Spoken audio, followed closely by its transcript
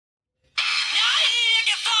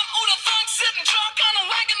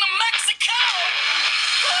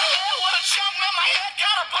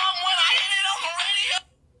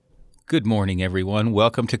Good morning, everyone.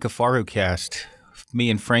 Welcome to KafaruCast. Me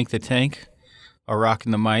and Frank the Tank are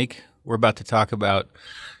rocking the mic. We're about to talk about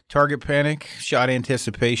target panic, shot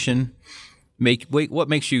anticipation, what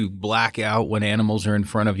makes you black out when animals are in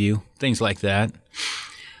front of you, things like that.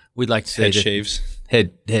 We'd like to say head shaves.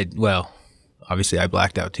 Well, obviously I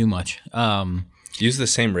blacked out too much. Use the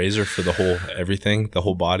same razor for the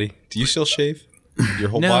whole body. Do you still shave your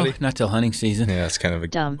whole body? No, not till hunting season. Yeah, that's kind of a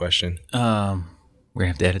good question. We're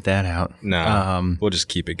going to have to edit that out. No, we'll just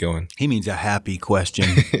keep it going. He means a happy question.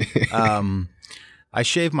 I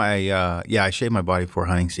shave my body before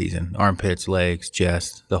hunting season. Armpits, legs,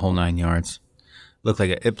 chest, the whole 9 yards. Look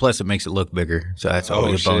like it. Plus, it makes it look bigger. So that's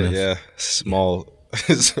always a bonus. Yeah, small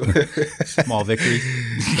victories.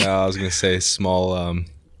 No, I was gonna say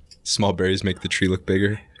small berries make the tree look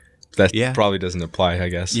bigger. That probably doesn't apply, I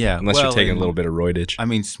guess. Yeah, unless you're taking a little bit of roidage. I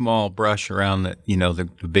mean, small brush around the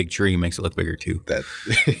big tree makes it look bigger too.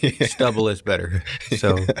 Stubble is better.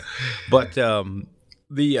 So, but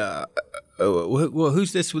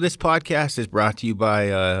who's this? This podcast is brought to you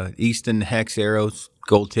by Easton Hex Arrows,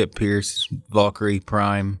 Gold Tip Pierce, Valkyrie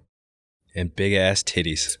Prime, and big ass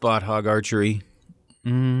titties. Spot Hog Archery.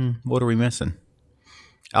 What are we missing?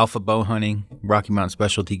 Alpha Bow Hunting, Rocky Mountain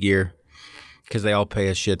Specialty Gear, because they all pay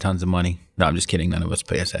us shit tons of money. No, I'm just kidding. None of us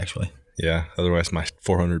pay us, actually. Yeah, otherwise my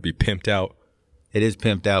 400 would be pimped out. It is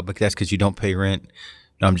pimped out, but that's because you don't pay rent.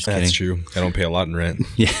 No, I'm just kidding. That's true. I don't pay a lot in rent.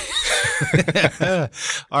 Yeah.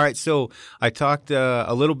 All right, so I talked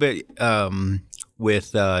a little bit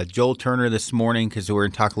with Joel Turner this morning because we're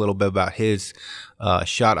going to talk a little bit about his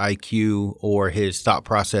shot IQ or his thought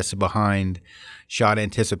process behind shot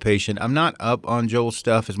anticipation. I'm not up on Joel's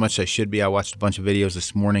stuff as much as I should be. I watched a bunch of videos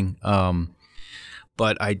this morning,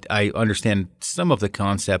 but I understand some of the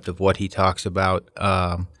concept of what he talks about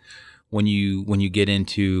when you get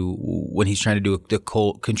into when he's trying to do the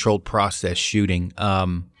controlled process shooting.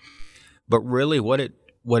 But really, what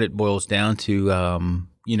it boils down to,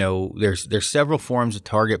 there's several forms of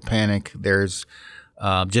target panic. There's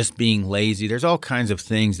just being lazy. There's all kinds of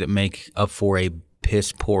things that make up for a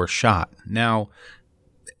piss poor shot. Now,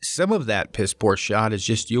 some of that piss poor shot is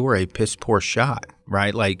just you're a piss poor shot,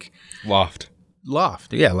 right? Like loft.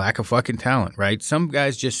 Yeah, lack of fucking talent, right? Some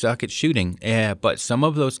guys just suck at shooting, but some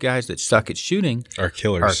of those guys that suck at shooting are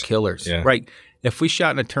killers. Yeah. Right? If we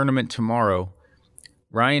shot in a tournament tomorrow,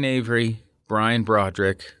 Ryan Avery, Brian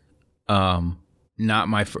Broderick, Harold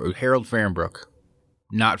Fahrenbrook,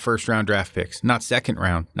 not first round draft picks, not second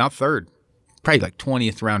round, not third, probably like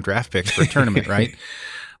 20th round draft picks for a tournament, right?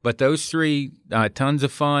 But those three, tons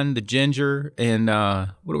of fun. The Ginger and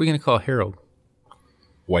what are we going to call Harold?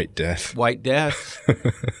 White Death.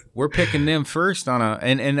 We're picking them first on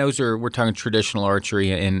and those are, we're talking traditional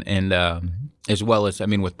archery and as well as, I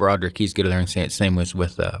mean, with Broderick, he's good at there and saying it. Same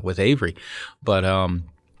with Avery. But,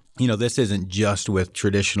 this isn't just with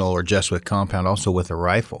traditional or just with compound, also with a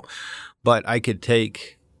rifle. But I could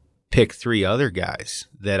pick three other guys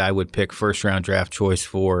that I would pick first round draft choice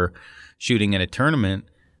for shooting in a tournament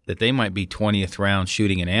that they might be 20th round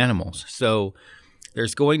shooting in animals. So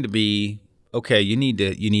there's going to be, okay, you need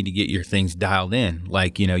to get your things dialed in.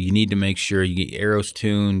 Like, you need to make sure you get arrows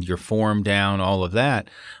tuned, your form down, all of that.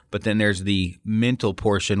 But then there's the mental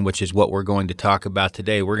portion, which is what we're going to talk about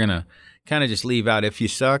today. We're going to kind of just leave out if you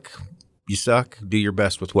suck, do your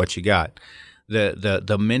best with what you got.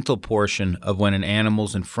 The mental portion of when an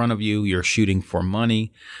animal's in front of you, you're shooting for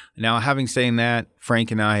money. Now, having said that,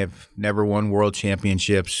 Frank and I have never won world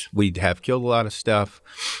championships. We have killed a lot of stuff.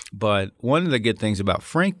 But one of the good things about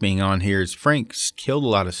Frank being on here is Frank's killed a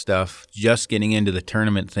lot of stuff just getting into the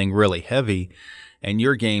tournament thing really heavy. And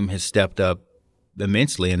your game has stepped up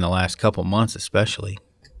immensely in the last couple months especially.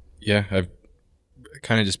 Yeah, I've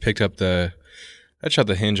kind of just picked up I shot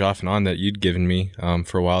the hinge off and on that you'd given me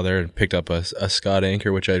for a while there and picked up a Scott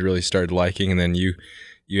anchor, which I really started liking. And then you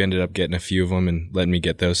ended up getting a few of them and letting me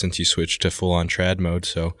get those since you switched to full-on trad mode.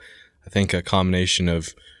 So I think a combination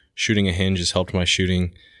of shooting a hinge has helped my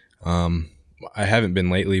shooting. I haven't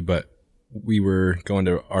been lately, but we were going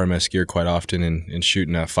to RMS Gear quite often and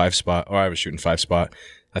shooting a 5-spot, or I was shooting 5-spot.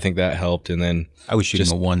 I think that helped. And then I was shooting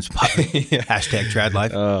a 1-spot. Yeah. #trad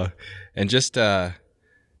life. And just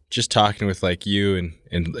talking with like you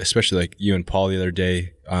and especially like you and Paul the other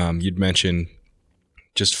day, you'd mentioned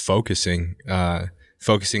just focusing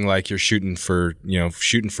like you're shooting for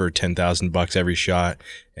 $10,000 every shot.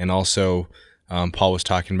 And also, Paul was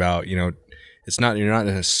talking about, you're not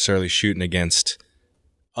necessarily shooting against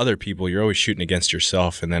other people. You're always shooting against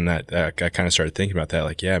yourself. And then I kind of started thinking about that.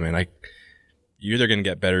 Like, yeah, man, you're either going to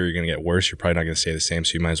get better or you're going to get worse. You're probably not going to stay the same.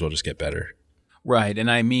 So you might as well just get better. Right. And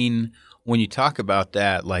I mean, when you talk about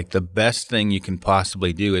that, like the best thing you can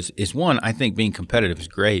possibly do is one, I think being competitive is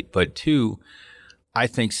great, but two, I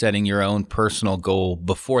think setting your own personal goal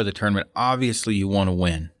before the tournament. Obviously, you want to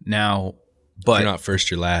win now, but if you're not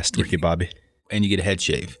first, you're last, Ricky Bobby. And you get a head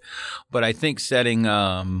shave. But I think setting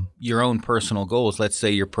your own personal goals. Let's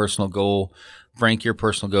say your personal goal, Frank, your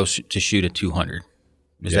personal goal to shoot a 200.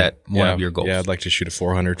 Is that one of your goals? Yeah, I'd like to shoot a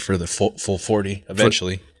 400 for the full 40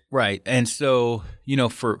 eventually. Right. And so,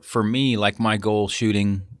 for me, like my goal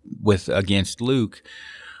shooting against Luke,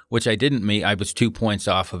 which I didn't meet, I was 2 points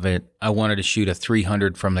off of it. I wanted to shoot a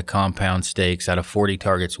 300 from the compound stakes out of 40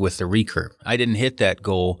 targets with the recurve. I didn't hit that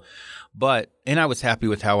goal, and I was happy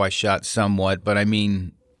with how I shot somewhat. But I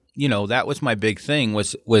mean, that was my big thing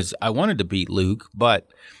was I wanted to beat Luke, but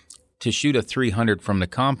to shoot a 300 from the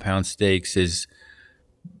compound stakes is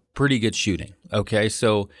pretty good shooting. Okay.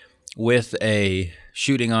 So with a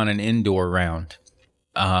shooting on an indoor round,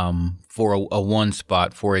 for a one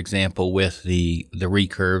spot, for example, with the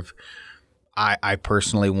recurve, I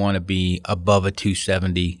personally want to be above a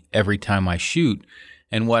 270 every time I shoot.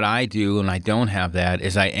 And what I do, and I don't have that,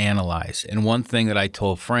 is I analyze. And one thing that I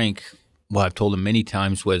told Frank, well, I've told him many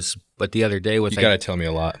times but the other day was you got to tell me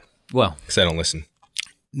a lot. Well, because I don't listen.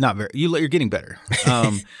 Not very. You're getting better.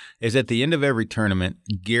 Is at the end of every tournament,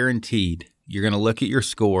 guaranteed, you're going to look at your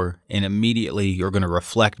score and immediately you're going to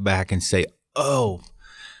reflect back and say, oh,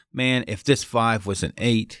 man, if this 5 was an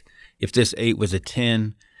 8, if this 8 was a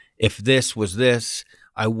 10, if this was this,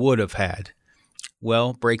 I would have had.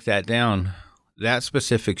 Well, break that down. That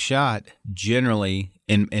specific shot, generally,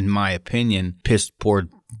 in my opinion, piss poor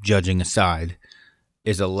judging aside,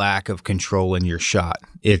 is a lack of control in your shot.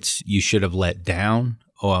 It's you should have let down,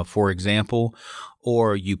 for example,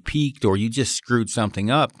 or you peaked, or you just screwed something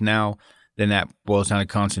up. Now, then that boils down to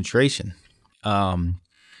concentration.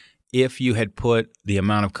 If you had put the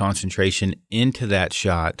amount of concentration into that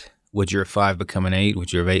shot, would your 5 become an 8?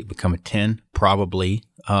 Would your 8 become a 10? Probably.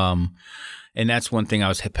 And that's one thing I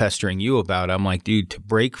was pestering you about. I'm like, dude, to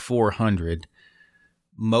break 400,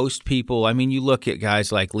 most people, I mean, you look at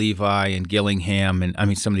guys like Levi and Gillingham and, I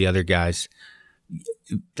mean, some of the other guys,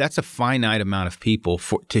 that's a finite amount of people.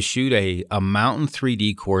 To shoot a mountain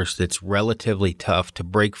 3D course that's relatively tough, to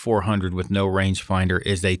break 400 with no rangefinder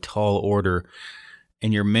is a tall order,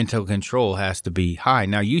 and your mental control has to be high.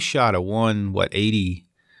 Now, you shot a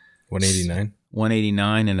 189?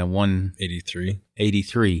 189 and a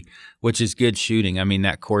 183, which is good shooting. I mean,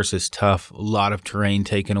 that course is tough. A lot of terrain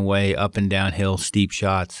taken away, up and downhill, steep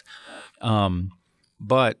shots.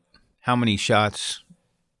 But how many shots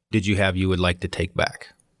did you have you would like to take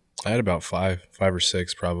back? I had about five or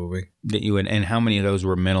six probably. That you would, and how many of those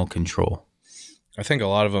were mental control? I think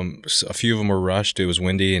a few of them were rushed. It was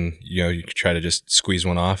windy, and you could try to just squeeze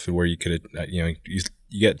one off where you could, you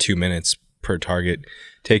get 2 minutes per target.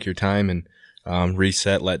 Take your time and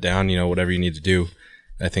reset, let down, whatever you need to do.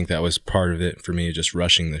 I think that was part of it for me, just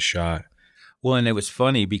rushing the shot. Well, and it was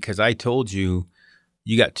funny because I told you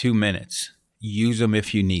got 2 minutes. Use them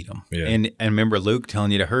if you need them. Yeah. And I remember Luke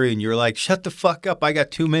telling you to hurry, and you're like, shut the fuck up. I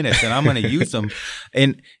got 2 minutes, and I'm going to use them.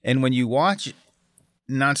 And when you watch,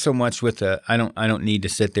 not so much with I don't need to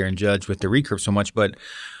sit there and judge with the recurve so much, but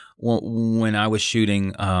when I was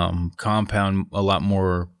shooting compound a lot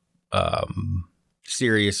more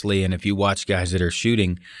seriously, and if you watch guys that are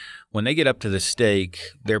shooting, when they get up to the stake,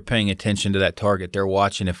 they're paying attention to that target. They're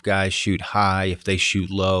watching if guys shoot high, if they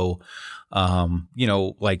shoot low.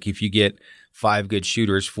 Like if you get 5 good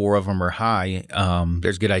shooters, 4 of them are high,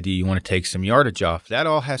 there's a good idea you want to take some yardage off. That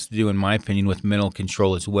all has to do, in my opinion, with mental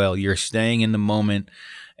control as well. You're staying in the moment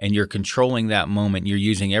and you're controlling that moment. You're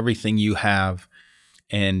using everything you have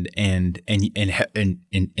and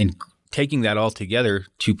taking that all together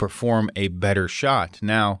to perform a better shot.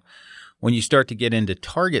 Now, when you start to get into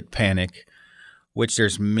target panic, which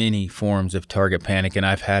there's many forms of target panic, and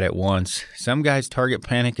I've had it once. Some guys' target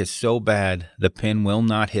panic is so bad, the pin will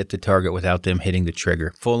not hit the target without them hitting the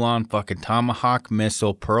trigger. Full on fucking Tomahawk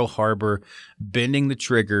missile, Pearl Harbor, bending the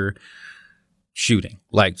trigger, shooting,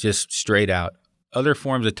 like just straight out. Other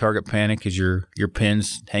forms of target panic is your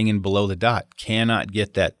pin's hanging below the dot. Cannot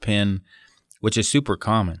get that pin, which is super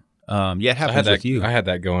common. It happens with you. I had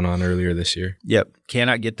that going on earlier this year. Yep.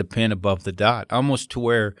 Cannot get the pin above the dot, almost to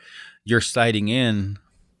where you're sighting in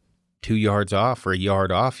 2 yards off or a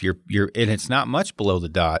yard off. And it's not much below the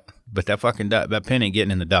dot, but that fucking dot, that pin ain't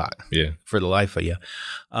getting in the dot. Yeah. For the life of you.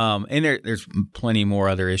 And there's plenty more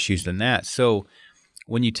other issues than that. So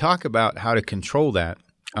when you talk about how to control that,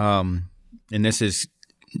 and this is,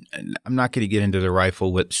 I'm not going to get into the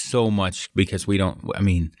rifle with so much because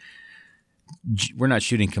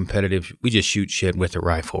shooting competitive. We just shoot shit with a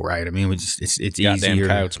rifle, right? I mean, it's Goddamn easier.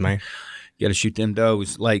 coyotes, man. You got to shoot them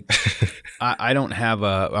does. Like, I don't have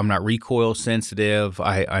I'm not recoil sensitive.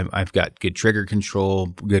 I've got good trigger control,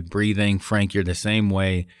 good breathing. Frank, you're the same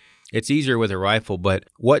way. It's easier with a rifle, but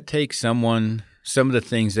what takes some of the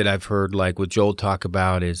things that I've heard, like what Joel talk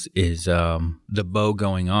about is the bow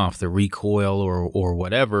going off, the recoil or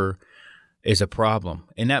whatever is a problem.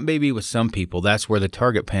 And that may be with some people. That's where the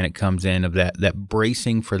target panic comes in, of that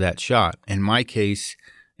bracing for that shot. In my case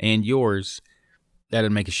and yours,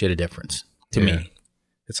 that'd make a shit of difference to me.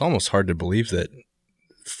 It's almost hard to believe that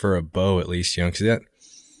for a bow, at least, because that,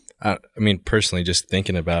 I mean, personally, just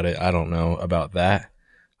thinking about it, I don't know about that.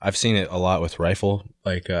 I've seen it a lot with rifle.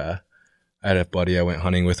 Like, I had a buddy I went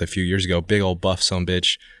hunting with a few years ago, big old buff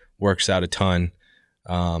sumbitch, works out a ton.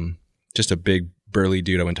 Just a big burly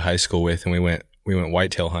dude I went to high school with, and we went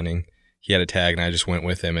whitetail hunting. He had a tag, and I just went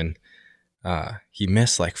with him, and he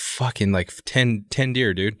missed like fucking like 10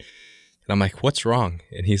 deer, dude. And I'm like, what's wrong?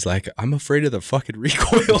 And he's like, I'm afraid of the fucking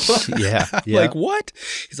recoil. Yeah. Like, what?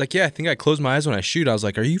 He's like, yeah, I think I close my eyes when I shoot. I was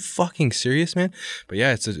like, are you fucking serious, man? But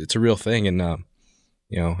yeah, it's a real thing, and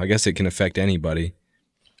I guess it can affect anybody.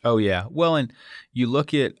 Oh yeah. Well, and you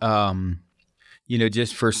look at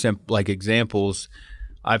just for like examples,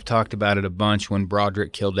 I've talked about it a bunch when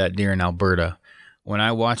Broderick killed that deer in Alberta. When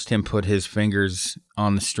I watched him put his fingers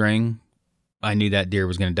on the string, I knew that deer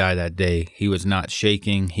was going to die that day. He was not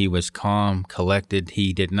shaking. He was calm, collected.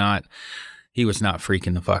 He was not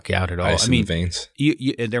freaking the fuck out at all. Ice in the veins.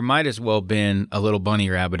 There might as well have been a little bunny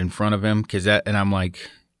rabbit in front of him, and I'm like,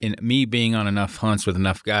 in me being on enough hunts with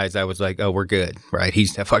enough guys, I was like, oh, we're good, right?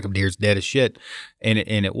 That fucking deer's dead as shit. And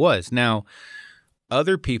it was. Now,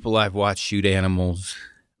 other people I've watched shoot animals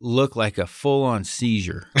look like a full-on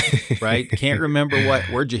seizure, right? Can't remember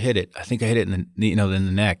where'd you hit it? I think I hit it in the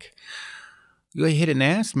neck. You hit an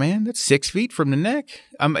ass, man. That's 6 feet from the neck.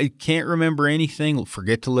 I can't remember anything.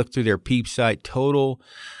 Forget to look through their peep sight. Total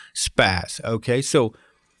spaz. Okay, so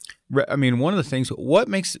I mean, one of the things. What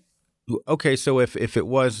makes? Okay, so if it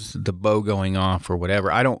was the bow going off or whatever,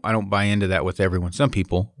 I don't buy into that with everyone. Some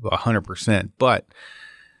people, 100%, but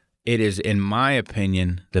it is, in my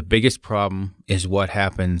opinion, the biggest problem is what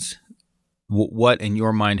happens. What in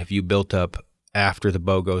your mind have you built up after the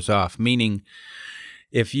bow goes off? Meaning,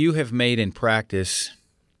 if you have made in practice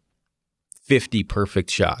 50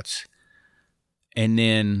 perfect shots and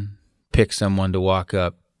then pick someone to walk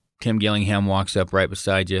up, Tim Gillingham walks up right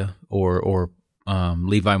beside you, or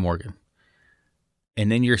Levi Morgan,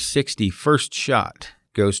 and then your 61st shot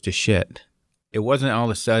goes to shit. It wasn't all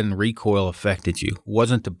of a sudden recoil affected you. It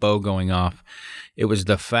wasn't the bow going off. It was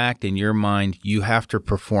the fact in your mind you have to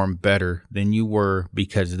perform better than you were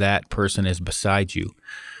because that person is beside you.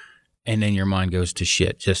 And then your mind goes to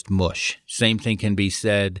shit, just mush. Same thing can be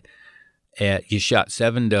said you shot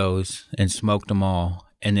 7 does and smoked them all,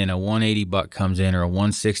 and then a 180 buck comes in or a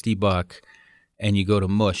 160 buck, and you go to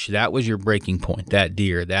mush. That was your breaking point, that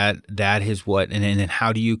deer. That is what, and then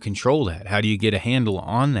how do you control that? How do you get a handle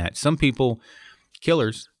on that? Some people,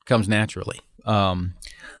 killers, comes naturally.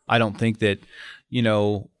 I don't think that,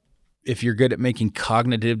 if you're good at making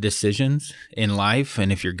cognitive decisions in life,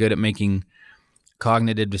 and if you're good at making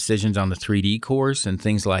cognitive decisions on the 3D course and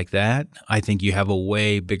things like that, I think you have a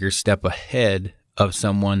way bigger step ahead of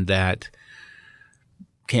someone that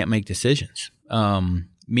can't make decisions.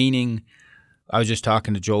 Meaning, I was just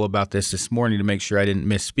talking to Joel about this morning to make sure I didn't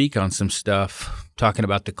misspeak on some stuff, talking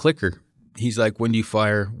about the clicker. He's like, when do you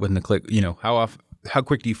fire when the click, how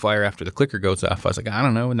quick do you fire after the clicker goes off? I was like, I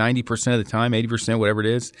don't know, 90% of the time, 80%, whatever it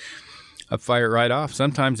is, I fire it right off.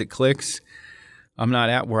 Sometimes it clicks. I'm not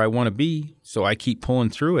at where I want to be, so I keep pulling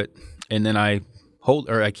through it, and then I hold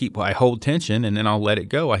tension, and then I'll let it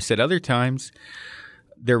go. I said other times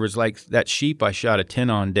there was like that sheep I shot a 10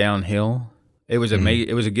 on downhill. It was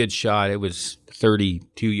it was a good shot. It was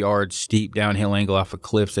 32 yards steep downhill angle off of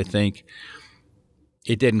cliffs, I think.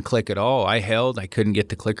 It didn't click at all. I held. I couldn't get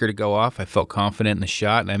the clicker to go off. I felt confident in the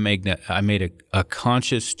shot, and I made a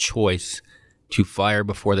conscious choice to fire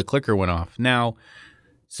before the clicker went off. Now,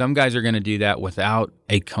 some guys are going to do that without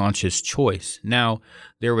a conscious choice. Now,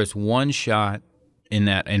 there was one shot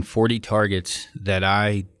in 40 targets that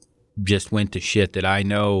I just went to shit, that I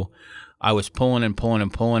know I was pulling and pulling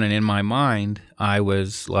and pulling, and in my mind, I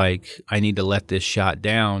was like, I need to let this shot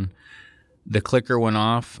down. The clicker went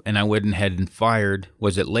off, and I went ahead and fired.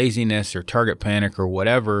 Was it laziness or target panic or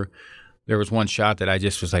whatever? There was one shot that I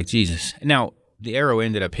just was like, Jesus. Now, the arrow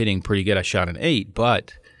ended up hitting pretty good. I shot an 8,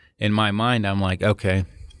 but in my mind, I'm like, okay,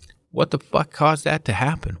 what the fuck caused that to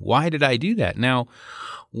happen? Why did I do that? Now,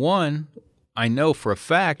 one, I know for a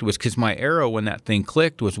fact was because my arrow, when that thing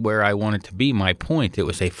clicked, was where I wanted to be, my point. It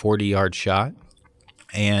was a 40-yard shot.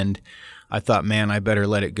 And I thought, man, I better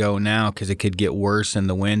let it go now because it could get worse in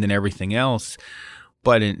the wind and everything else.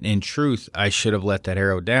 But in truth, I should have let that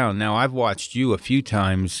arrow down. Now, I've watched you a few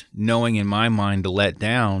times knowing in my mind to let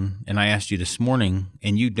down. And I asked you this morning,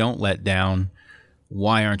 and you don't let down.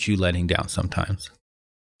 Why aren't you letting down sometimes?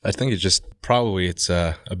 I think it's just probably it's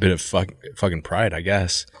a bit of fucking pride, I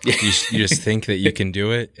guess. You just think that you can do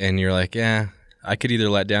it, and you're like, yeah, I could either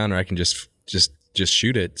let down or I can just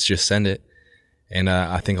shoot it, just send it, and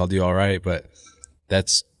I think I'll do all right. But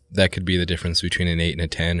that could be the difference between an 8 and a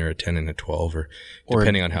 10, or a 10 and a 12, or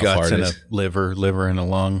depending on how far it is. Guts and a liver and a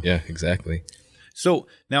lung. Yeah, exactly. So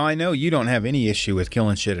now I know you don't have any issue with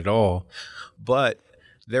killing shit at all, but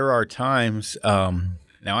there are times.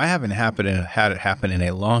 Now, I haven't had it happen in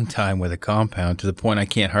a long time with a compound, to the point I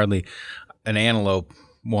can't hardly. An antelope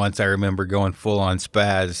once, I remember going full on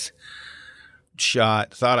spaz,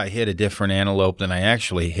 shot, thought I hit a different antelope than I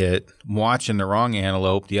actually hit. I'm watching the wrong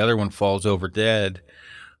antelope. The other one falls over dead.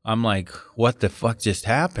 I'm like, what the fuck just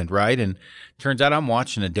happened, right? And turns out I'm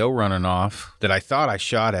watching a doe running off that I thought I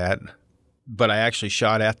shot at, but I actually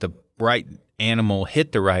shot at the right animal,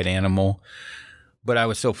 hit the right animal. But I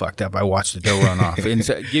was so fucked up, I watched the doe run off. And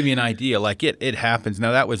so, give you an idea, like it happens.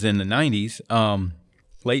 Now, that was in the 90s,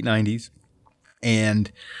 late 90s.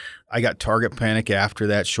 And I got target panic after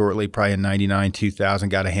that shortly, probably in 99, 2000,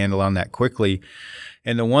 got a handle on that quickly.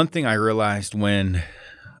 And the one thing I realized when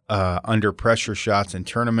under pressure shots in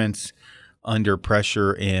tournaments, under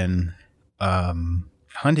pressure in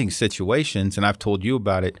hunting situations, and I've told you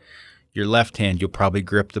about it, your left hand, you'll probably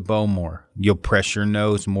grip the bow more. You'll press your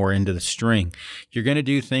nose more into the string. You're going to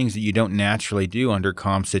do things that you don't naturally do under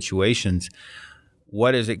calm situations.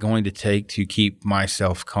 What is it going to take to keep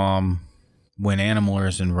myself calm when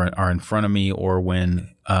animals are in front of me, or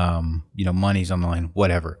when money's on the line,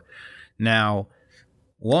 whatever? Now,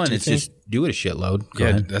 one, it's just do it a shitload. Go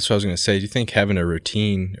ahead. That's what I was going to say. Do you think having a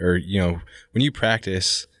routine, or when you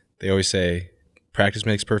practice, they always say, practice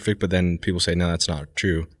makes perfect, but then people say, no, that's not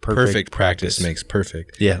true. Perfect practice makes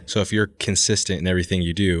perfect. Yeah. So if you're consistent in everything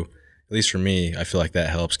you do, at least for me, I feel like that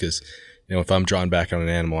helps, because if I'm drawn back on an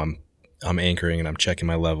animal, I'm anchoring and I'm checking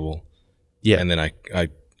my level. Yeah. And then I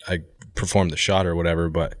perform the shot or whatever.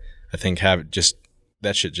 But I think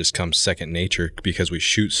that shit just comes second nature because we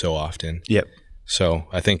shoot so often. Yep. So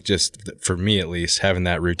I think just for me at least, having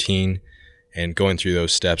that routine and going through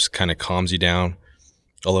those steps kind of calms you down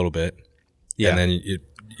a little bit. Yeah. And then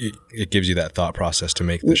it gives you that thought process to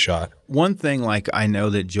make the shot. One thing like I know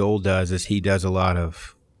that Joel does is he does a lot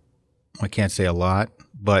of, I can't say a lot,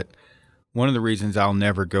 but one of the reasons I'll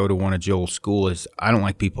never go to one of Joel's school is I don't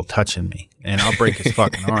like people touching me, and I'll break his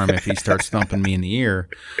fucking arm if he starts thumping me in the ear.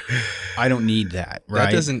 I don't need that,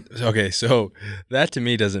 right? So that to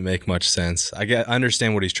me doesn't make much sense. I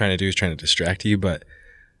understand what he's trying to do. He's trying to distract you, but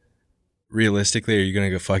realistically, are you going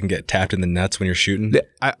to go fucking get tapped in the nuts when you're shooting?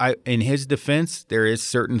 In his defense, there is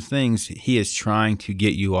certain things he is trying to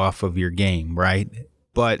get you off of your game, right?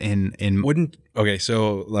 But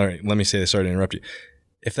so let me say this. Sorry to interrupt you.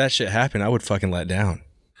 If that shit happened, I would fucking let down.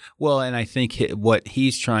 Well, and I think what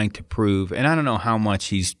he's trying to prove, and I don't know how much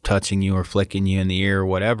he's touching you or flicking you in the ear or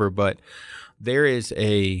whatever, but there is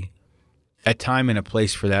a time and a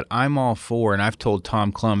place for that. I'm all for, and I've told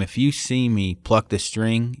Tom Clum, if you see me pluck the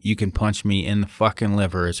string, you can punch me in the fucking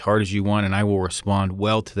liver as hard as you want, and I will respond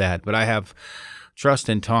well to that. But I have trust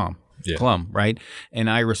in Tom Clum, right? And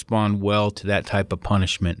I respond well to that type of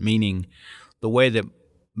punishment, meaning the way that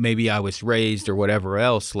maybe I was raised or whatever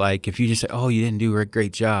else. Like if you just say, oh, you didn't do a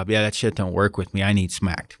great job. Yeah, that shit don't work with me. I need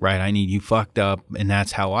smacked, right? I need you fucked up, and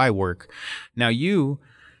that's how I work. Now you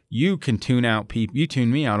can tune out people. You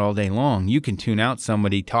tune me out all day long. You can tune out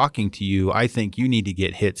somebody talking to you. I think you need to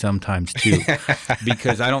get hit sometimes too,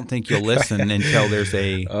 because I don't think you'll listen until there's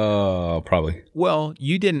a. Oh, probably. Well,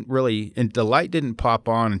 you didn't really, and the light didn't pop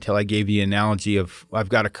on until I gave you an analogy of I've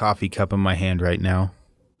got a coffee cup in my hand right now.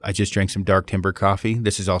 I just drank some Dark Timber coffee.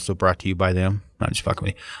 This is also brought to you by them. Not just fucking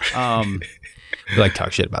with me. We like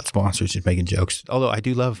talk shit about sponsors, just making jokes. Although I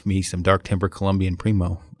do love me some Dark Timber Colombian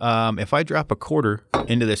Primo. If I drop a quarter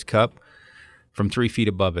into this cup from 3 feet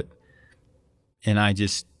above it, and I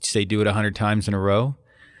just say do it 100 times in a row,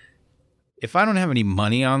 if I don't have any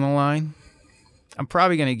money on the line, I'm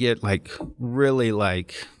probably going to get really.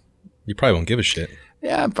 You probably won't give a shit.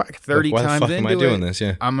 Yeah, I'm 30 why times the fuck into am I doing this?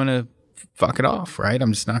 Yeah. I'm going to fuck it off, right?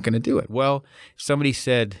 I'm just not going to do it. Well, if somebody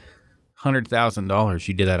said $100,000,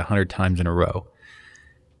 you did that 100 times in a row,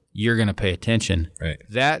 you're going to pay attention. Right.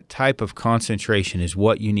 That type of concentration is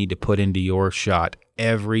what you need to put into your shot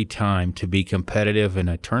every time to be competitive in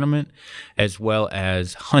a tournament as well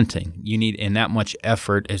as hunting. You need in that much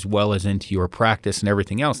effort as well as into your practice and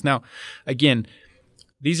everything else. Now, again,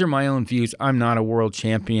 these are my own views. I'm not a world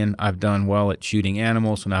champion. I've done well at shooting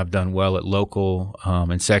animals, and I've done well at local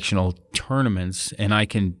and sectional tournaments, and I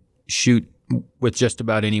can shoot with just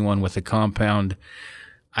about anyone with a compound.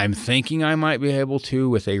 I'm thinking I might be able to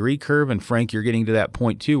with a recurve, and Frank, you're getting to that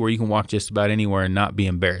point too where you can walk just about anywhere and not be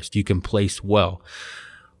embarrassed. You can place well.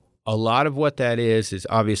 A lot of what that is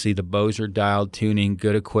obviously the bows are dialed, tuning,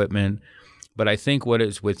 good equipment, but I think what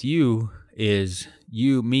is with you is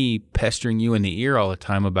me pestering you in the ear all the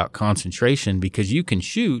time about concentration, because you can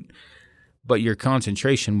shoot, but your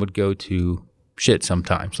concentration would go to shit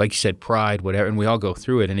sometimes. Like you said, pride, whatever, and we all go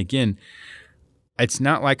through it. And again, it's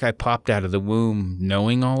not like I popped out of the womb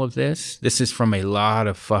knowing all of this. This is from a lot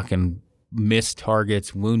of fucking missed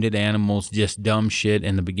targets, wounded animals, just dumb shit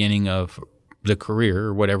in the beginning of the career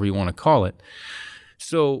or whatever you want to call it.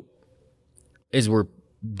 So as we're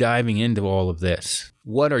diving into all of this,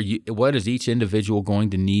 what is each individual going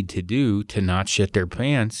to need to do to not shit their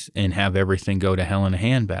pants and have everything go to hell in a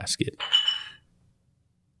handbasket?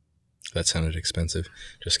 That sounded expensive.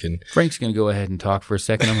 Just kidding. Frank's going to go ahead and talk for a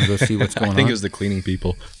second. I'm going to go see what's going on. I think it was the cleaning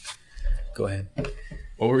people. Go ahead.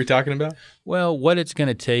 What were we talking about? Well, what it's going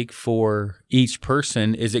to take for each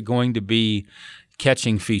person, is it going to be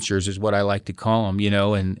catching features is what I like to call them,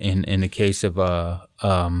 in the case of a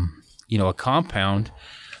compound,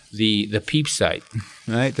 the peep sight,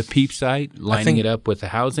 right? The peep sight, lining it up with the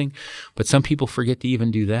housing. But some people forget to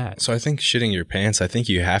even do that. So I think shitting your pants, I think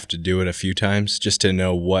you have to do it a few times just to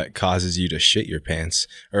know what causes you to shit your pants,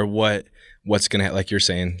 or what's going to, like you're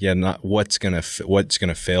saying, not what's going to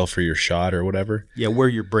fail for your shot or whatever. Yeah, where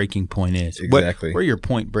your breaking point is. Exactly. Where your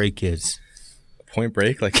point break is. Point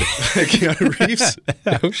break? Like Keanu Reeves?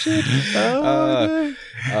 Oh, shit.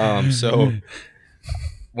 So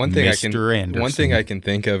one thing I can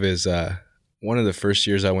think of is one of the first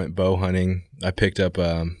years I went bow hunting, I picked up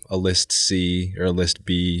a List C or a List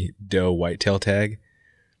B doe whitetail tag.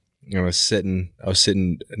 I was sitting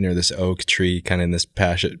near this oak tree, kind of in this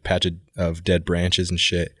patch of dead branches and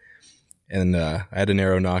shit. And I had an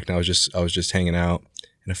arrow knocked, and I was just hanging out,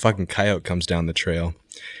 and a fucking coyote comes down the trail.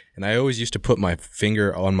 And I always used to put my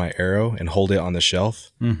finger on my arrow and hold it on the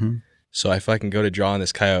shelf. Mm-hmm. So I fucking go to draw on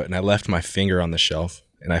this coyote, and I left my finger on the shelf,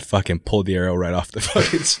 and I fucking pulled the arrow right off the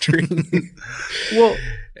fucking string. Well,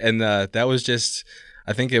 and that was just,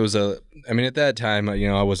 I think it was at that time,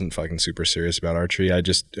 I wasn't fucking super serious about archery. I'd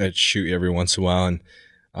shoot every once in a while,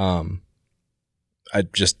 and I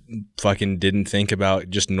just fucking didn't think about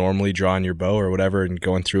just normally drawing your bow or whatever and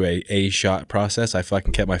going through a shot process. I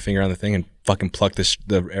fucking kept my finger on the thing and fucking plucked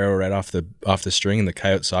the arrow right off the string, and the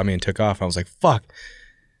coyote saw me and took off. I was like, fuck.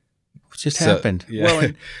 What just happened? Yeah.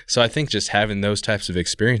 Well, so I think just having those types of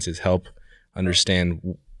experiences help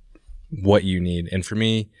understand what you need. And for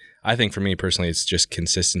me personally, it's just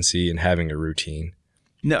consistency and having a routine.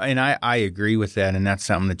 No, and I agree with that, and that's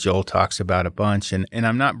something that Joel talks about a bunch. And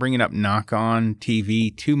I'm not bringing up Knock On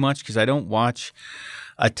TV too much because I don't watch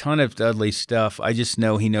a ton of Dudley stuff. I just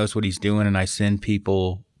know he knows what he's doing, and I send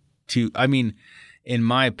people to – in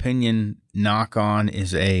my opinion, Knock On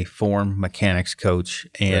is a form mechanics coach,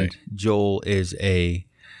 and right. Joel is a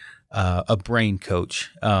brain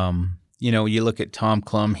coach. You look at Tom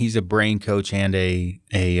Clum; he's a brain coach and a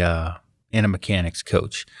mechanics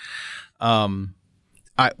coach. I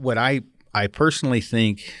personally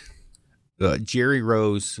think Jerry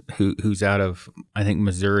Rose, who's out of I think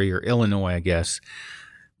Missouri or Illinois, I guess.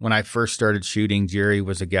 When I first started shooting, Jerry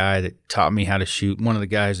was a guy that taught me how to shoot, one of the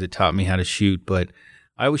guys that taught me how to shoot, but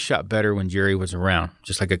I always shot better when Jerry was around,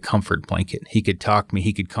 just like a comfort blanket. He could talk me,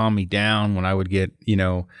 he could calm me down when I would get,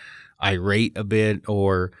 irate a bit,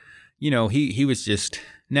 or, he was just,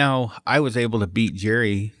 now I was able to beat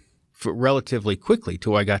Jerry relatively quickly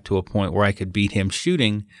till I got to a point where I could beat him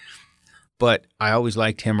shooting, but I always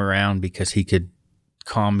liked him around because he could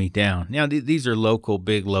calm me down. Now these are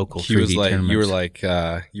big local. He was like tournaments.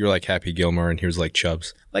 You were like Happy Gilmore, and he was like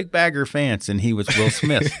Chubbs, like Bagger Vance, and he was Will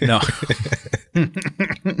Smith. No,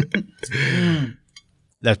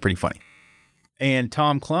 that's pretty funny. And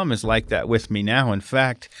Tom Clum is like that with me now. In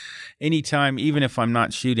fact, anytime, even if I'm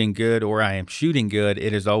not shooting good or I am shooting good,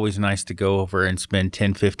 it is always nice to go over and spend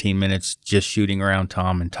 10, 15 minutes just shooting around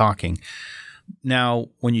Tom and talking. Now,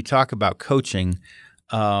 when you talk about coaching,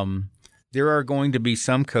 there are going to be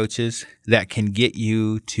some coaches that can get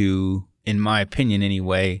you to, in my opinion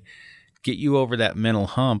anyway, get you over that mental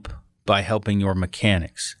hump by helping your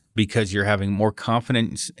mechanics. because you're having more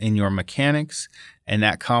confidence in your mechanics, and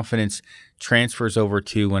that confidence transfers over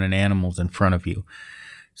to when an animal's in front of you.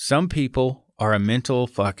 Some people are a mental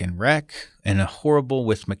fucking wreck and a horrible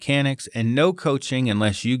with mechanics, and no coaching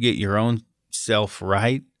unless you get your own self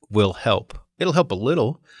right will help. It'll help a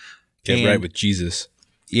little. Get right with Jesus.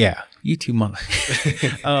 Yeah, you too, mother.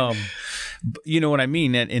 You know what I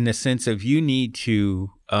mean? In the sense of you need to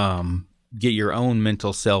get your own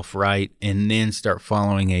mental self right, and then start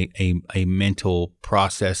following a mental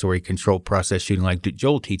process or a controlled process shooting like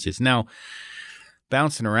Joel teaches. Now,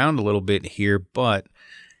 bouncing around a little bit here, but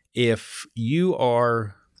if you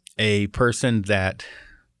are a person that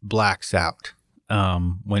blacks out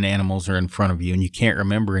when animals are in front of you and you can't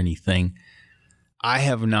remember anything, I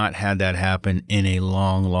have not had that happen in a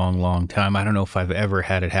long, long, long time. I don't know if I've ever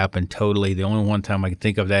had it happen totally. The only one time I can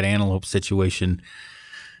think of, that antelope situation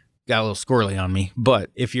got a little squirrely on me.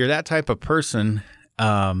 But if you're that type of person,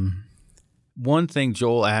 one thing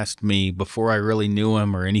Joel asked me before I really knew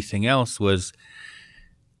him or anything else was,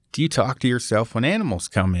 do you talk to yourself when animals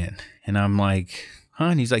come in? And I'm like, huh?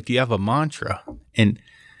 And he's like, do you have a mantra? And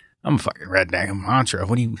I'm a fucking redneck, mantra.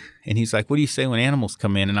 And he's like, what do you say when animals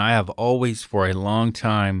come in? And I have always for a long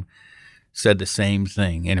time said the same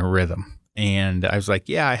thing in a rhythm. And I was like,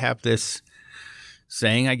 yeah, I have this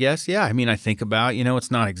saying, I guess. Yeah, I mean, I think about,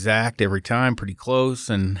 it's not exact every time, pretty close.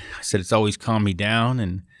 And I said, it's always calmed me down.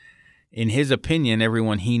 And in his opinion,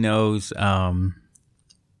 everyone he knows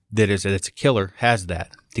that it's a killer has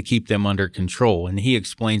that to keep them under control. And he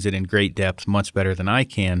explains it in great depth, much better than I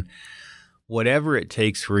can. Whatever it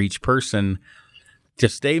takes for each person to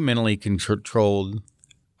stay mentally controlled,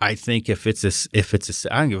 I think I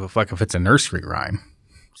don't give a fuck if it's a nursery rhyme.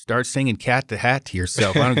 Start singing Cat the Hat to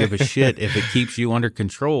yourself. I don't give a shit if it keeps you under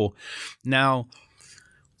control. Now,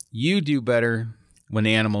 you do better when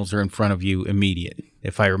the animals are in front of you immediate,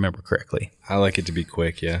 if I remember correctly. I like it to be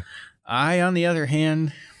quick, yeah. On the other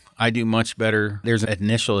hand, I do much better. There's an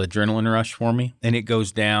initial adrenaline rush for me, and it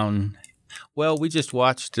goes down. Well, I just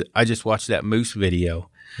watched that moose video.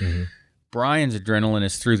 Mm-hmm. Brian's adrenaline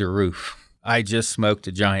is through the roof. I just smoked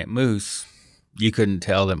a giant moose. You couldn't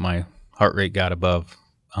tell that my heart rate got above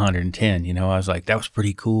 110. I was like, that was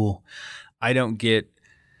pretty cool. I don't get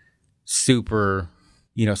super,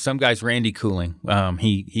 some guys, Randy Cooling,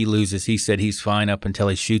 he loses. He said he's fine up until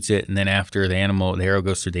he shoots it. And then after the arrow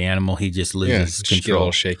goes through the animal, he just loses control. Get a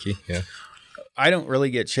little shaky. Yeah. I don't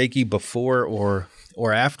really get shaky before or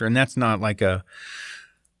after. And that's not like a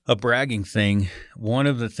bragging thing. One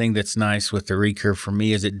of the things that's nice with the recurve for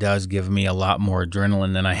me is it does give me a lot more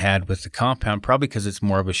adrenaline than I had with the compound, probably because it's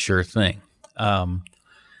more of a sure thing.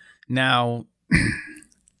 Now,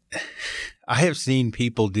 I have seen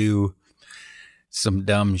people do some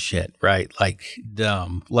dumb shit, right?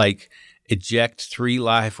 Like eject 3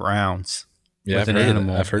 live rounds with an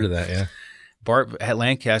animal. I've heard of that, yeah. Bart at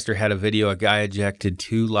Lancaster had a video. A guy ejected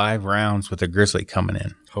 2 live rounds with a grizzly coming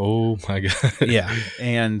in. Oh my God. Yeah.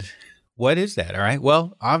 And what is that? All right.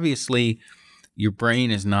 Well, obviously your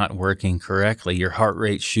brain is not working correctly. Your heart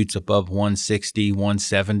rate shoots above 160,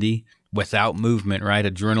 170 without movement, right?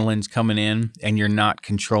 Adrenaline's coming in and you're not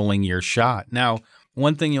controlling your shot. Now,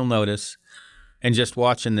 one thing you'll notice, and just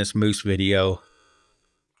watching this moose video,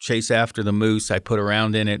 chase after the moose, I put a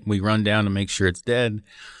round in it. We run down to make sure it's dead.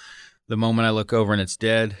 The moment I look over and it's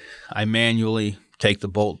dead, I manually take the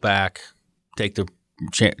bolt back, take the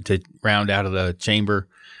round out of the chamber.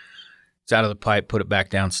 It's out of the pipe, put it back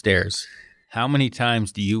downstairs. How many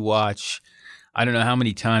times do you watch? I don't know how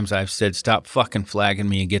many times I've said, stop fucking flagging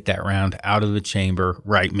me and get that round out of the chamber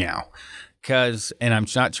right now. And I'm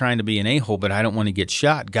not trying to be an a-hole, but I don't want to get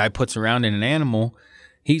shot. Guy puts a round in an animal.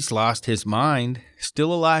 He's lost his mind.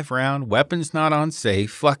 Still a live round. Weapon's not on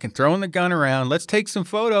safe. Fucking throwing the gun around. Let's take some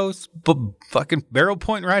photos. Fucking barrel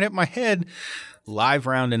pointing right at my head. Live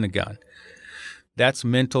round in the gun. That's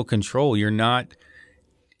mental control. You're not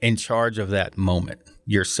in charge of that moment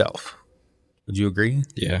yourself. Would you agree?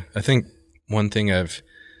 Yeah. I think one thing I've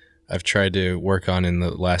tried to work on in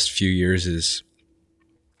the last few years is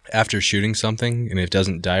after shooting something and it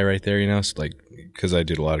doesn't die right there, so like, because I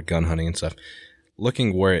did a lot of gun hunting and stuff,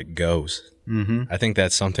 looking where it goes. Mm-hmm. I think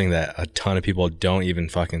that's something that a ton of people don't even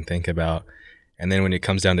fucking think about. And then when it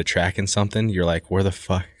comes down to tracking something, you're like, where the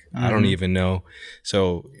fuck? Mm-hmm. I don't even know.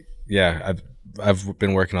 So yeah, I've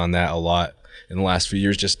been working on that a lot in the last few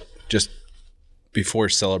years, just before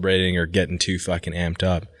celebrating or getting too fucking amped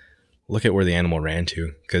up. Look at where the animal ran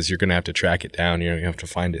to, because you're going to have to track it down. You're going to have to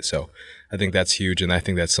find it. So I think that's huge. And I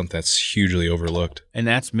think that's something that's hugely overlooked. And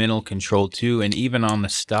that's mental control too. And even on the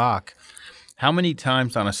stock, how many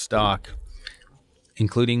times on a stock,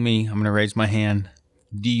 including me, I'm going to raise my hand,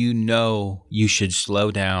 do you know you should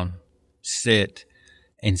slow down, sit,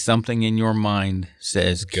 and something in your mind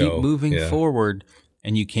says, keep moving forward,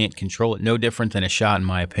 and you can't control it? No different than a shot, in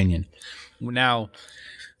my opinion. Now,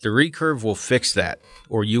 the recurve will fix that,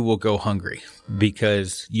 or you will go hungry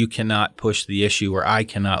because you cannot push the issue, or I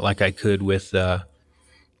cannot, like I could with the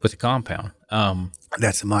compound.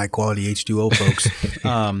 That's some high quality H2O, folks.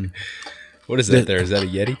 What is that there? Is that a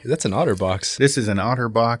Yeti? That's an OtterBox. This is an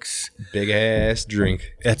OtterBox. Big ass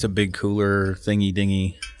drink. That's a big cooler thingy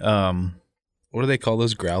dingy. What do they call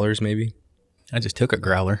those, growlers maybe? I just took a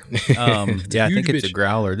growler. Yeah, I think it's a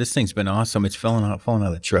growler. This thing's been awesome. It's falling out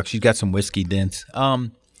of the truck. She's got some whiskey dents.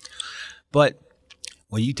 But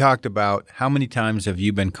when you talked about how many times have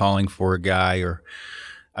you been calling for a guy,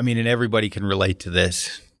 and everybody can relate to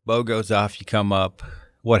this. Bow goes off, you come up.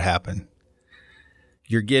 What happened?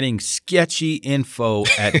 You're getting sketchy info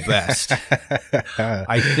at best.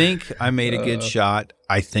 I think I made a good shot.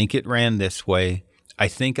 I think it ran this way. I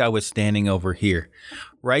think I was standing over here.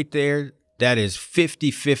 Right there, that is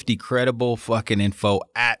 50-50 credible fucking info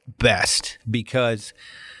at best. Because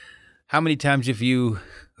how many times have you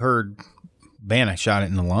heard, man, I shot it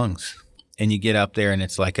in the lungs? And you get up there and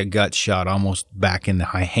it's like a gut shot almost back in the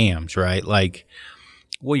high hams, right? Like,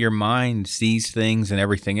 well, your mind sees things and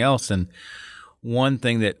everything else. And one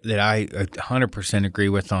thing that I 100% agree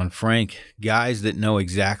with on Frank, guys that know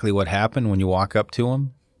exactly what happened when you walk up to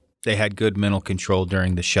them, they had good mental control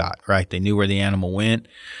during the shot, right? They knew where the animal went.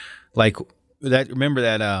 Like that, remember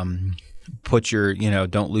that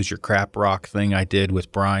don't lose your crap rock thing I did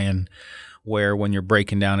with Brian, where when you're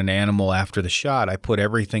breaking down an animal after the shot, I put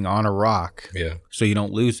everything on a rock so you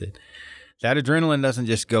don't lose it. That adrenaline doesn't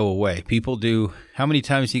just go away. People do. How many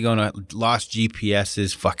times you lost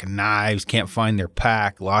GPSs, fucking knives, can't find their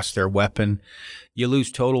pack, lost their weapon? You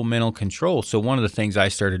lose total mental control. So one of the things I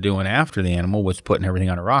started doing after the animal was putting everything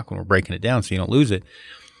on a rock when we're breaking it down so you don't lose it.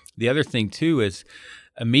 The other thing too is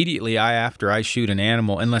immediately after I shoot an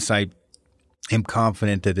animal, unless I am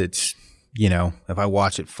confident that it's, if I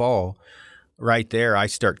watch it fall, right there I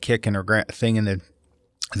start kicking a thing in the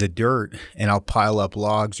dirt, and I'll pile up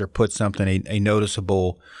logs or put something, a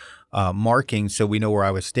noticeable marking so we know where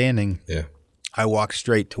I was standing. Yeah. I walk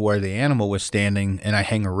straight to where the animal was standing and I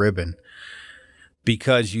hang a ribbon.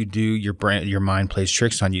 Because your mind plays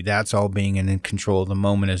tricks on you. That's all being in control of the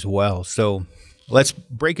moment as well. So let's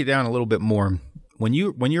break it down a little bit more. When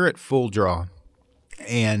you're at full draw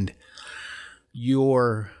and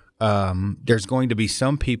there's going to be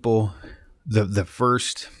some people, the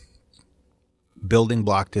first building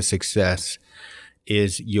block to success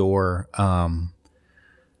is your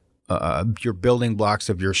building blocks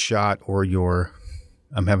of your shot, or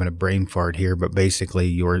I'm having a brain fart here, but basically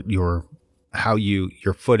your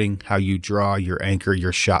footing, how you draw, your anchor,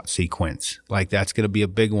 your shot sequence. Like that's going to be a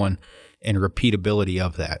big one, and repeatability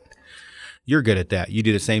of that. You're good at that. You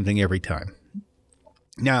do the same thing every time.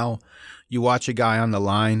 Now, you watch a guy on the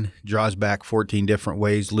line, draws back 14 different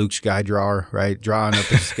ways, Luke Skydrawer, right? Drawing up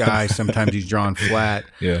the sky. Sometimes he's drawing flat.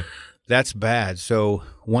 Yeah. That's bad. So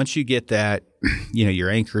once you get that, your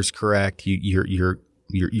anchor's correct, you're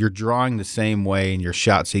drawing the same way, and your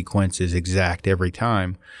shot sequence is exact every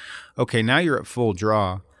time. Okay, now you're at full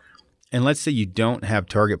draw, and let's say you don't have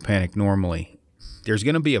target panic normally. There's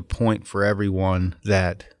going to be a point for everyone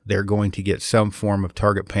that they're going to get some form of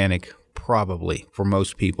target panic, probably, for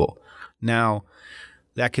most people. Now,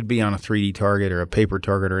 that could be on a 3D target or a paper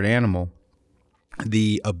target or an animal.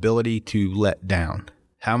 The ability to let down.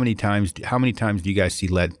 How many times do you guys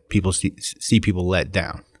see people let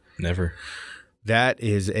down? Never. That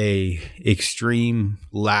is a extreme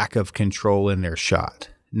lack of control in their shot.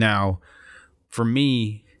 Now, for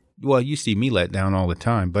me, well, you see me let down all the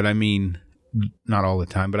time, but I mean, not all the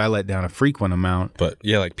time, but I let down a frequent amount. But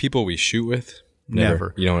yeah, like people we shoot with,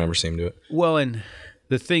 never. You don't ever see them do it. Well, and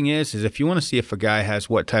the thing is if you want to see if a guy has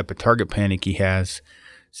what type of target panic he has,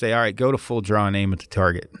 say, all right, go to full draw and aim at the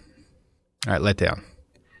target. All right, let down.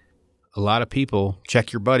 A lot of people,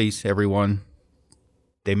 check your buddies, everyone,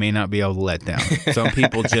 they may not be able to let down. Some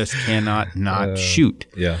people just cannot not shoot.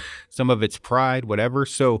 Yeah. Some of it's pride, whatever.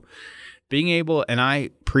 So being able, and I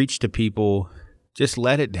preach to people, just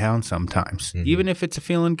let it down sometimes. Mm-hmm. Even if it's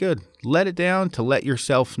feeling good, let it down to let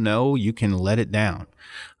yourself know you can let it down.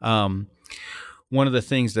 One of the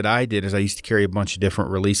things that I did is I used to carry a bunch of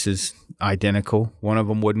different releases, identical. One of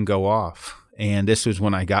them wouldn't go off. And this was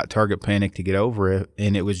when I got target panic to get over it.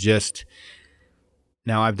 And it was just,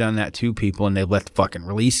 now I've done that to people and they've let the fucking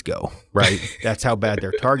release go, right? That's how bad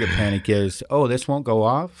their target panic is. Oh, this won't go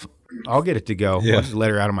off? I'll get it to go. Yeah. I'll just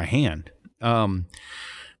let her out of my hand.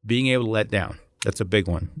 Being able to let down, that's a big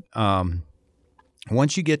one.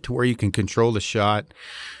 Once you get to where you can control the shot,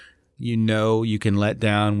 you know you can let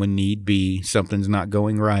down when need be, something's not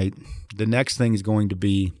going right. The next thing is going to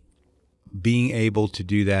be being able to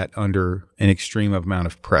do that under an extreme amount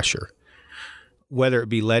of pressure, whether it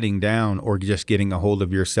be letting down or just getting a hold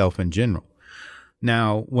of yourself in general.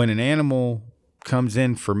 Now, when an animal comes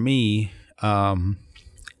in for me,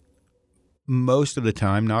 most of the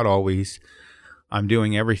time, not always, I'm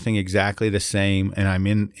doing everything exactly the same, and I'm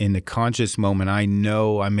in the conscious moment. I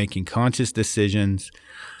know I'm making conscious decisions.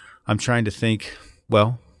 I'm trying to think,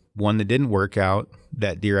 well, one that didn't work out,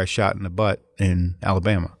 that deer I shot in the butt in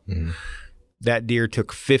Alabama. Mm-hmm. That deer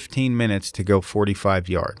took 15 minutes to go 45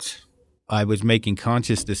 yards. I was making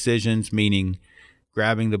conscious decisions, meaning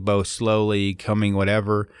grabbing the bow slowly, coming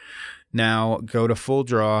whatever. Now go to full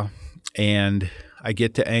draw, and I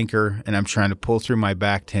get to anchor, and I'm trying to pull through my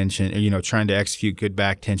back tension, trying to execute good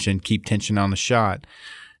back tension, keep tension on the shot.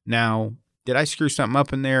 Now, did I screw something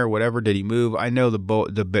up in there or whatever? Did he move? I know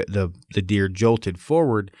the deer jolted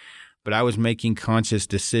forward, but I was making conscious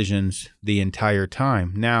decisions the entire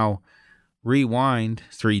time. Now, rewind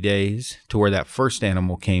 3 days to where that first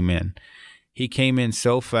animal came in. He came in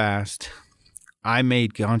so fast. I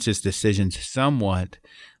made conscious decisions somewhat,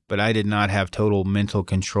 but I did not have total mental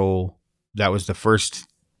control. That was the first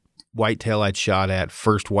whitetail I'd shot at,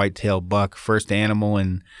 first whitetail buck, first animal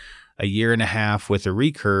in a year and a half with a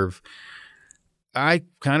recurve. I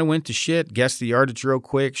kind of went to shit, guessed the yardage real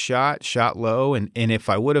quick, shot low, and if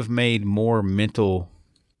I would have had more mental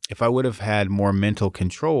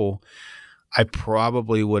control, I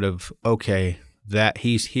probably would have, okay, that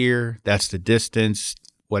he's here, that's the distance,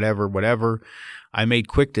 whatever. I made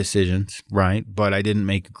quick decisions, right? But I didn't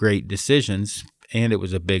make great decisions, and it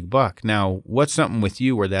was a big buck. Now, what's something with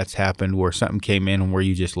you where that's happened, where something came in and where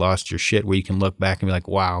you just lost your shit, where you can look back and be like,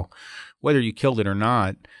 wow, whether you killed it or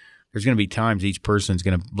not, there's going to be times each person's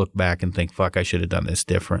going to look back and think, fuck, I should have done this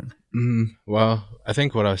different. Well, I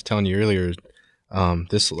think what I was telling you earlier,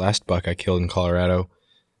 this last buck I killed in Colorado,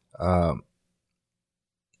 I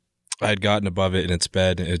had gotten above it in its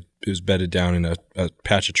bed. It was bedded down in a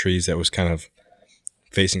patch of trees that was kind of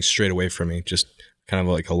facing straight away from me, just kind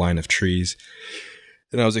of like a line of trees.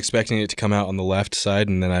 And I was expecting it to come out on the left side,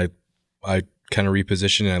 and then I kind of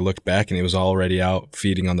repositioned and I looked back and it was already out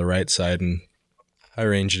feeding on the right side, and I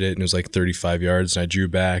ranged it and it was like 35 yards, and I drew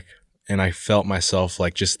back and I felt myself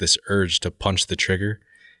like just this urge to punch the trigger,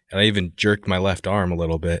 and I even jerked my left arm a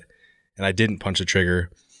little bit, and I didn't punch the trigger,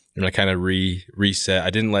 and I kind of reset. I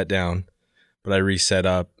didn't let down, but I reset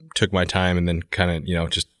up, took my time, and then kind of,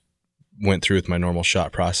 just went through with my normal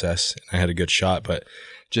shot process. I had a good shot, but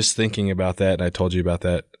just thinking about that, and I told you about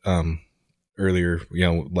that earlier,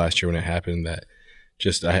 last year when it happened, that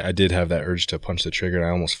just I did have that urge to punch the trigger, and I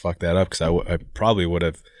almost fucked that up because I probably would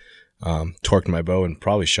have torqued my bow and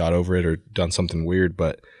probably shot over it or done something weird.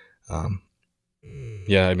 But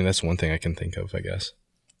yeah, I mean, that's one thing I can think of, I guess.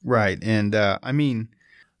 Right. And I mean,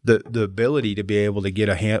 the ability to be able to get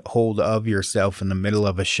a hold of yourself in the middle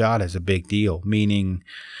of a shot is a big deal, meaning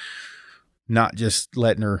not just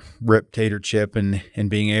letting her rip tater chip and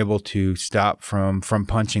being able to stop from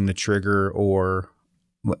punching the trigger or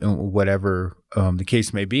whatever the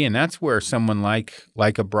case may be. And that's where someone like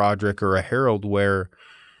a Broderick or a Harold, where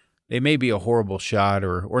they may be a horrible shot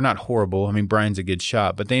or not horrible. I mean, Brian's a good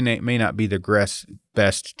shot, but they may not be the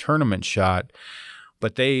best tournament shot.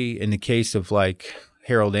 But they, in the case of like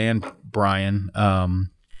Harold and Brian,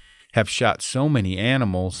 have shot so many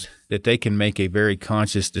animals that they can make a very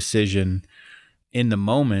conscious decision in the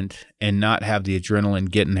moment and not have the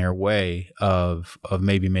adrenaline get in their way of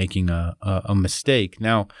maybe making a mistake.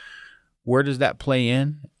 Now, where does that play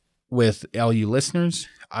in with all you listeners?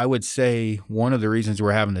 I would say one of the reasons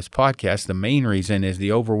we're having this podcast, the main reason, is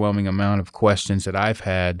the overwhelming amount of questions that I've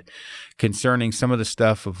had concerning some of the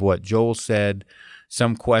stuff of what Joel said,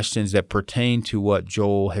 some questions that pertain to what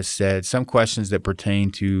Joel has said, some questions that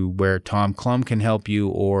pertain to where Tom Clum can help you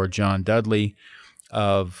or John Dudley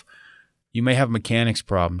of, you may have mechanics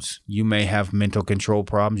problems. You may have mental control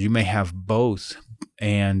problems. You may have both.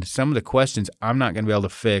 And some of the questions I'm not going to be able to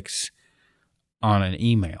fix on an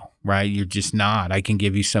email, right? You're just not. I can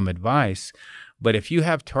give you some advice. But if you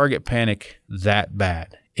have target panic that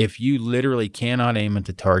bad, if you literally cannot aim at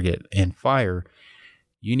the target and fire,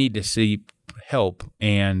 you need to seek help.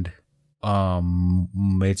 And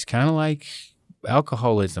it's kind of like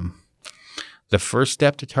alcoholism. The first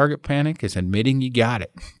step to target panic is admitting you got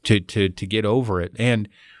it, to get over it. And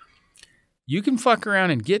you can fuck around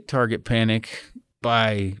and get target panic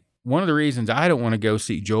by one of the reasons I don't want to go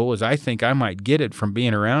see Joel is I think I might get it from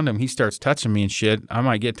being around him. He starts touching me and shit. I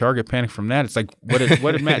might get target panic from that. It's like, what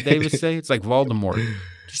did Matt Davis say? It's like Voldemort.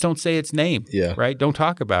 Just don't say its name, right? Don't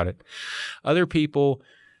talk about it. Other people,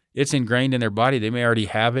 it's ingrained in their body. They may already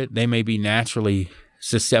have it. They may be naturally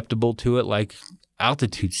susceptible to it, like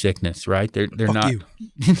altitude sickness, right? They're Fuck not. You.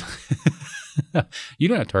 You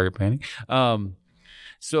don't have target panic.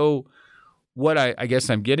 So what I guess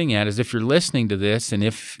I'm getting at is if you're listening to this and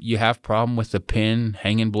if you have problem with the pin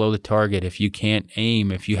hanging below the target, if you can't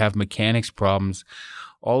aim, if you have mechanics problems,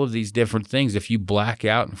 all of these different things, if you black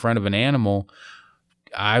out in front of an animal,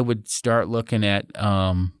 I would start looking at,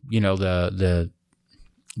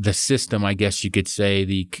 the system, I guess you could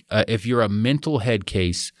say. If you're a mental head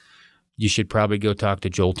case, you should probably go talk to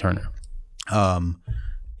Joel Turner,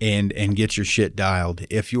 and get your shit dialed.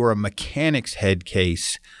 If you're a mechanics head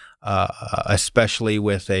case, especially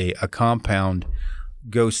with a compound,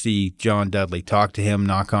 go see John Dudley. Talk to him,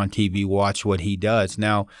 knock on TV, watch what he does.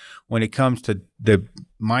 Now, when it comes to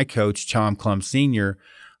my coach, Tom Clum Sr.,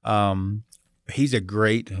 he's a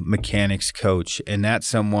great mechanics coach, and that's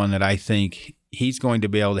someone that I think he's going to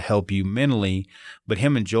be able to help you mentally, but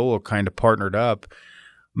him and Joel are kind of partnered up.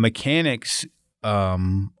 Mechanics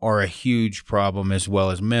are a huge problem as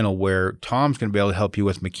well as mental, where Tom's going to be able to help you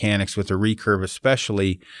with mechanics, with the recurve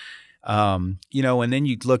especially. And then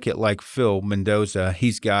you look at like Phil Mendoza,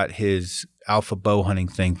 he's got his alpha bow hunting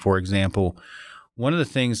thing, for example. One of the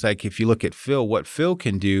things, like if you look at Phil, what Phil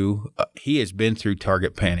can do, he has been through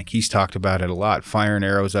target panic. He's talked about it a lot, firing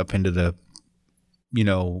arrows up into the,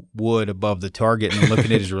 wood above the target and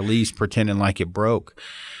looking at his release, pretending like it broke.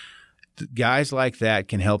 Guys like that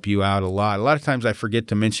can help you out a lot. A lot of times I forget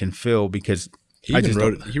to mention Phil because he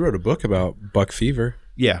wrote a book about buck fever.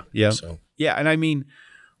 Yeah. Yeah, and I mean,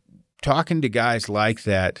 talking to guys like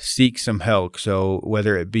that, seek some help. So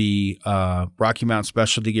whether it be Rocky Mountain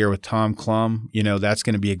Specialty Gear with Tom Clum, that's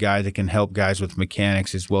going to be a guy that can help guys with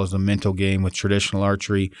mechanics as well as the mental game with traditional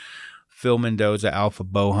archery. Phil Mendoza, alpha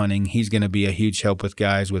bow hunting, he's going to be a huge help with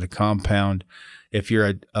guys with a compound. If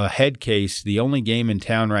you're a head case, the only game in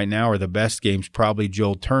town right now, or the best game's probably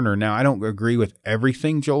Joel Turner. Now, I don't agree with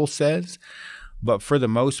everything Joel says, but for the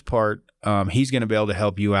most part, he's going to be able to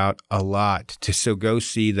help you out a lot. So go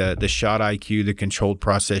see the shot IQ, the controlled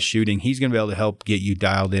process shooting. He's going to be able to help get you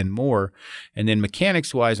dialed in more. And then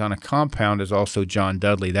mechanics-wise on a compound is also John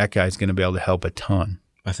Dudley. That guy's going to be able to help a ton.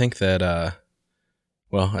 I think that,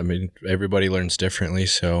 everybody learns differently,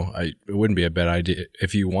 so it wouldn't be a bad idea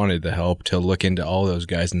if you wanted the help to look into all those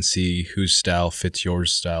guys and see whose style fits your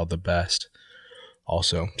style the best.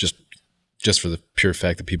 Also, just for the pure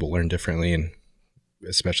fact that people learn differently, and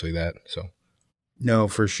especially that. So, no,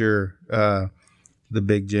 for sure. The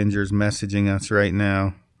big ginger's messaging us right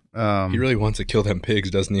now. He really wants to kill them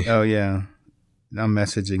pigs, doesn't he? Oh yeah, I'm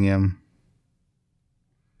messaging him.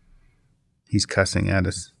 He's cussing at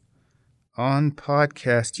us. On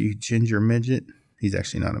podcast, you ginger midget. He's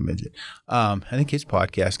actually not a midget. I think his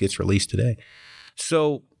podcast gets released today.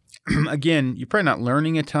 So, again, you're probably not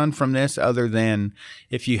learning a ton from this other than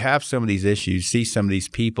if you have some of these issues, see some of these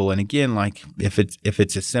people. And again, like if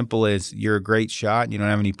it's as simple as you're a great shot and you don't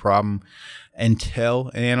have any problem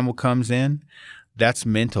until an animal comes in, that's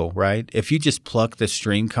mental, right? If you just pluck the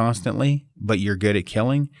stream constantly, but you're good at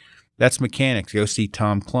killing, that's mechanics. Go see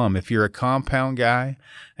Tom Clum. If you're a compound guy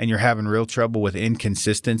and you're having real trouble with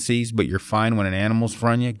inconsistencies, but you're fine when an animal's in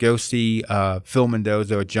front of you, go see Phil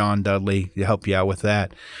Mendoza or John Dudley to help you out with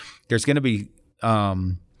that. There's going to be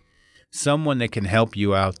someone that can help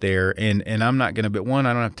you out there. And I'm not going to, but one,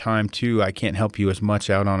 I don't have time. Two, I can't help you as much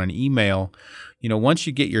out on an email. Once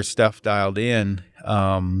you get your stuff dialed in,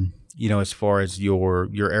 as far as your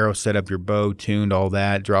arrow setup, your bow tuned, all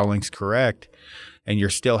that, draw links correct, and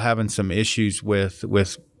you're still having some issues with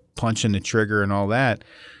punching the trigger and all that,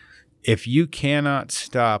 if you cannot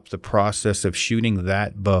stop the process of shooting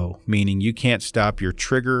that bow, meaning you can't stop your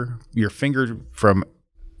trigger, your finger from...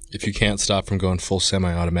 If you can't stop from going full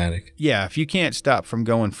semi-automatic. Yeah, if you can't stop from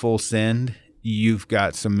going full send, you've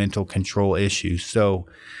got some mental control issues. So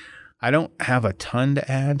I don't have a ton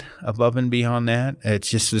to add above and beyond that. It's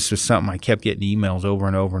just this was something I kept getting emails over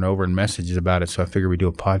and over and over and messages about it, so I figured we'd do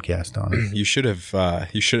a podcast on it. You should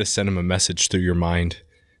have sent him a message through your mind.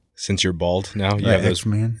 Since you're bald now, you have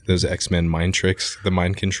those X-Men mind tricks, the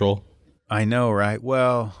mind control. I know, right?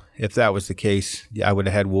 Well, if that was the case, I would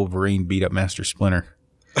have had Wolverine beat up Master Splinter.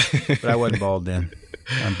 But I wasn't bald then.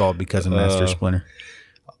 I'm bald because of Master Splinter.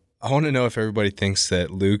 I want to know if everybody thinks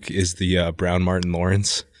that Luke is the brown Martin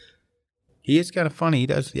Lawrence. He is kind of funny. He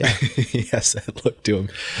does, yeah. He has that look to him.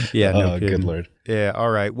 Yeah, no kidding. Good Lord. Yeah, all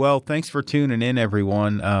right. Well, thanks for tuning in,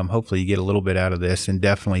 everyone. Hopefully you get a little bit out of this, and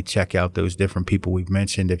definitely check out those different people we've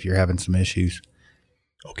mentioned if you're having some issues.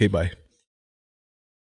 Okay, bye.